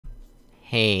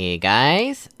Hey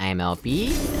guys, I'm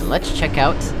LB, and let's check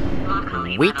out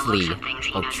WHEATLEY,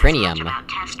 OTRINIUM,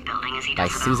 by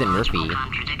Susan Murphy.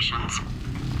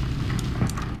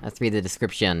 Let's read the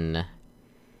description.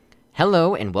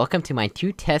 Hello, and welcome to my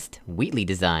 2-test WHEATLEY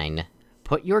design.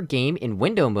 Put your game in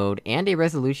window mode and a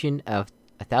resolution of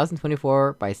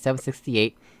 1024 by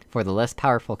 768 for the less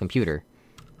powerful computer.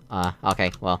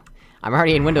 Okay, well, I'm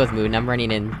already in Windows mode and I'm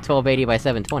running in 1280 by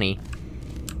 720.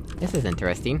 This is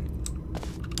interesting.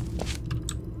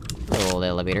 Little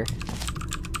elevator.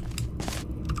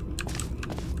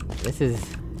 This is...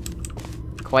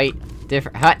 quite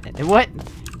different. What?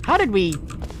 How did we...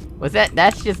 Was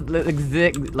that's just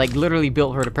like, literally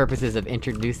built for the purposes of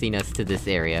introducing us to this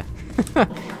area.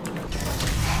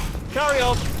 Carry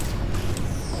on!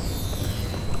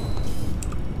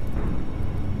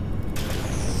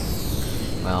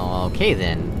 Well, okay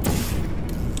then.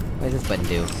 What does this button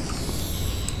do?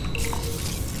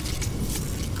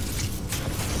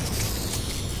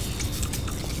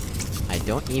 I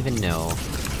don't even know.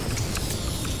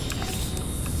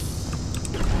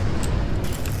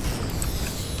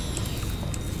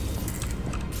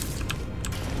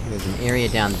 There's an area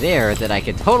down there that I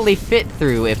could totally fit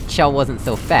through if Chell wasn't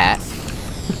so fat.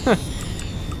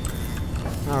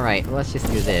 Alright, well, let's just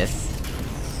do this.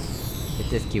 Get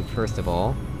this cube first of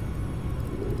all.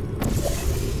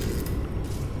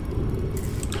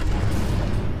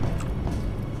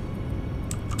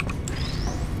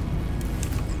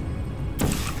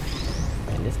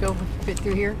 Can this go fit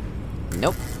through here?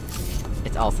 Nope.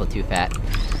 It's also too fat.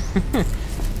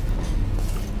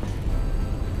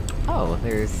 Oh,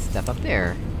 there's stuff up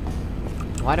there.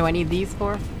 Why do I need these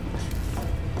for?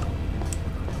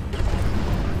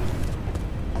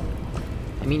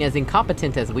 I mean, as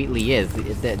incompetent as WHEATLEY is,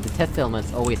 the test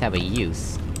elements always have a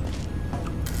use.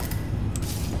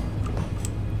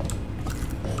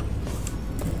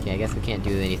 Okay, I guess we can't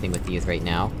do anything with these right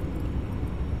now.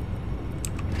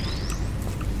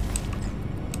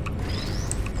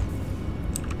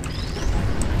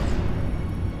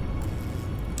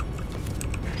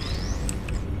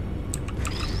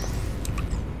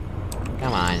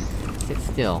 Come on, sit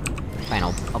still. Fine,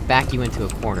 I'll back you into a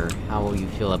corner. How will you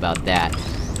feel about that?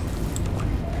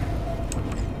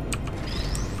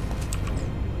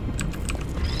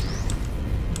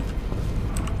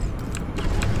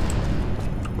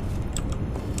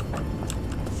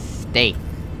 Stay!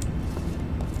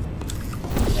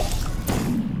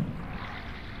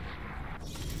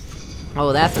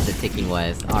 Oh, that's what the ticking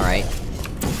was. Alright.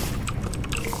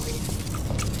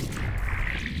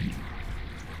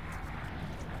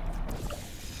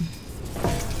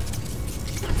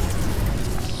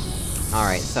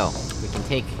 Alright, so, we can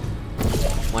take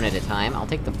one at a time. I'll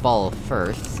take the ball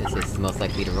first, since it's most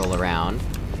likely to roll around.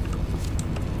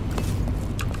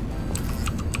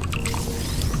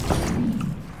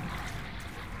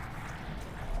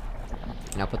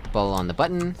 And I'll put the ball on the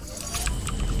button.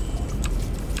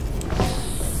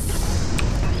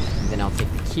 And then I'll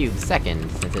take the cube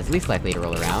second, since it's least likely to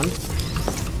roll around.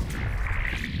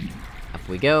 Up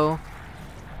we go.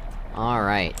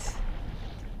 Alright.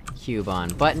 Cube on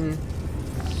button.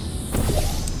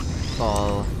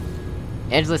 Ball.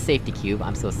 Edgeless safety cube,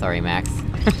 I'm so sorry, Max.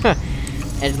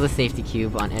 Edgeless safety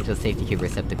cube on edgeless safety cube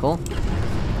receptacle.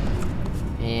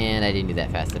 And I didn't do that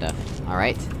fast enough.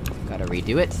 Alright. Gotta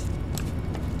redo it.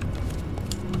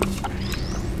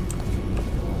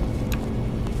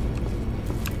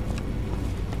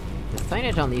 The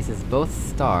signage on these is both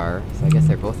star, so I guess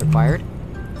they're both required.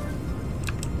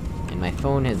 And my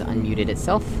phone has unmuted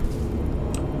itself.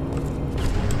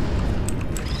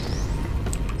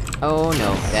 Oh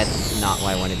no, that's not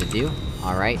what I wanted to do.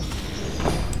 Alright.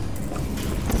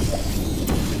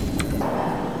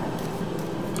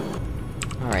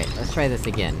 Alright, let's try this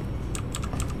again.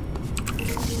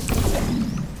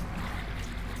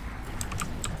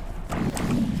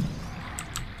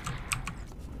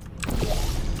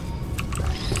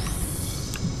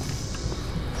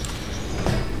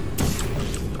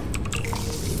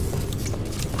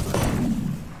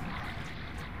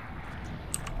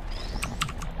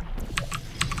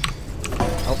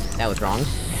 That was wrong.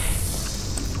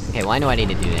 Okay, well I know what I need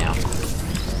to do now.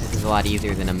 This is a lot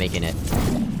easier than I'm making it.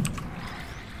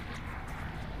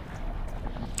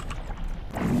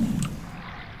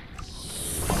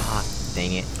 Ah,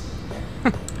 dang it.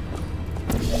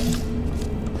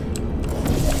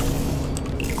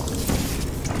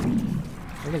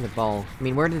 Where did the ball... I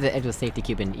mean, where did the edge of the safety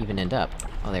cube even end up?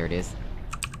 Oh, there it is.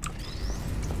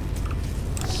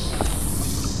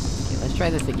 Okay, let's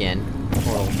try this again.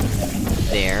 Portal.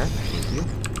 There. Thank you.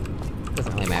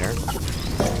 Doesn't really matter.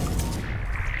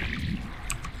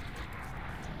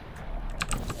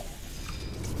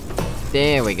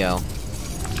 There we go.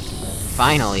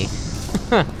 Finally.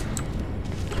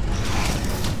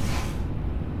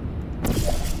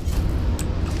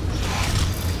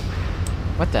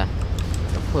 What the?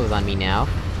 Don't close on me now.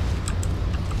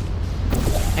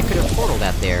 I could've portaled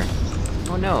that there.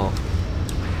 Oh no.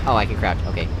 Oh, I can crouch,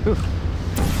 okay. Whew.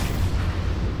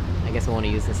 I guess I wanna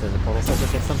use this as a portal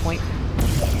surface at some point.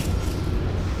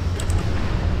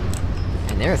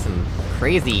 And there is some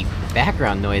crazy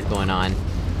background noise going on.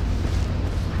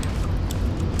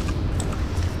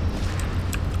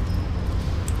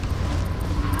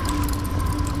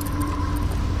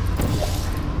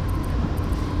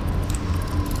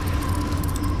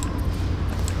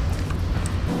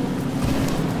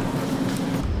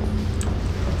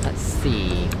 Let's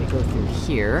see, we go through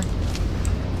here.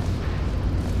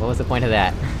 What was the point of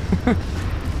that?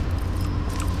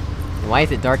 Why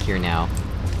is it dark here now?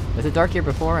 Was it dark here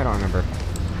before? I don't remember.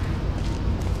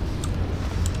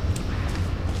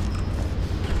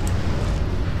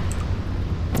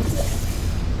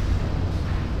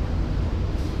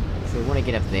 So we wanna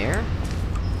get up there?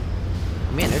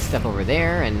 Oh man, there's stuff over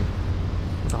there, and...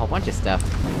 there's a whole bunch of stuff.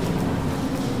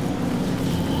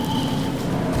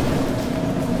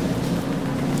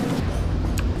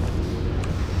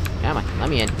 Come on, let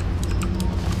me in.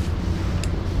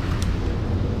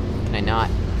 Can I not?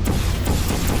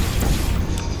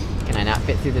 Can I not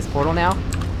fit through this portal now?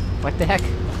 What the heck?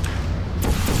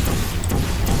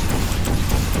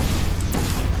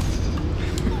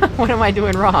 What am I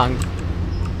doing wrong?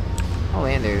 Oh,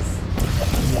 and there's...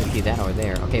 you can see that over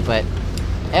there. Okay, but...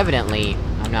 evidently,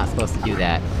 I'm not supposed to do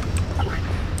that.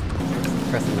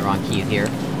 Pressing the wrong keys here.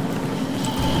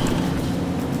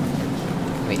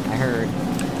 Wait, I heard...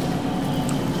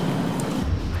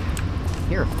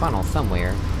 I hear a funnel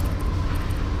somewhere.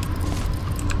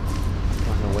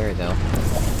 Don't know where, though.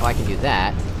 Oh, I can do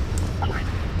that.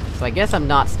 So I guess I'm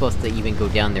not supposed to even go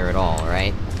down there at all,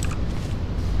 right?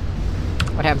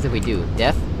 What happens if we do?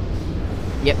 Death?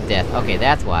 Yep, death. Okay,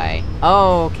 that's why.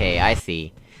 Oh, okay, I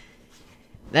see.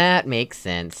 That makes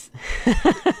sense.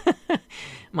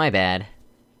 My bad.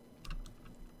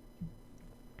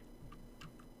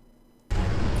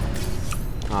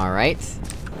 Alright.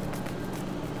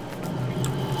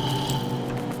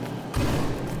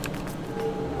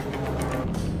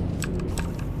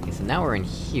 Okay, so now we're in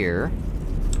here.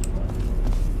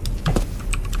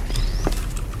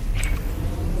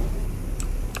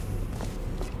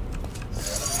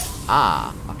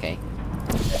 Ah, okay.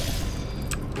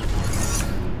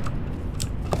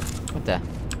 What the?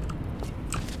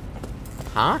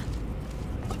 Huh?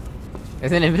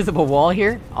 There's an invisible wall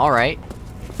here? Alright.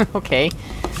 Okay.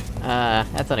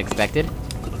 That's unexpected.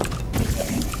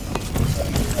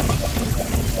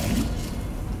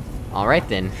 Alright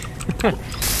then.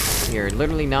 You're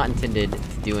literally not intended to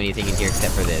do anything in here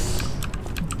except for this.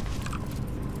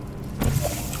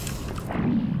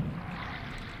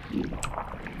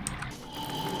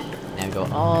 Now we go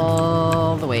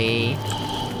all the way...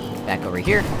 back over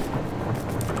here.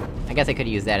 I guess I could've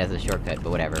used that as a shortcut, but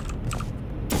whatever.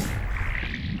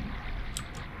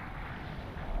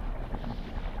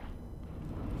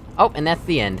 Oh, and that's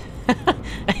the end.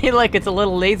 Like, it's a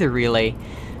little laser relay.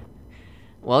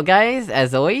 Well guys,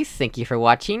 as always, thank you for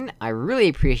watching, I really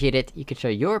appreciate it. You can show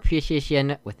your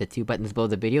appreciation with the 2 buttons below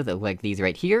the video that look like these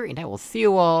right here, and I will see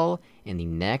you all in the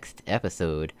next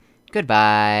episode.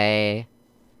 Goodbye!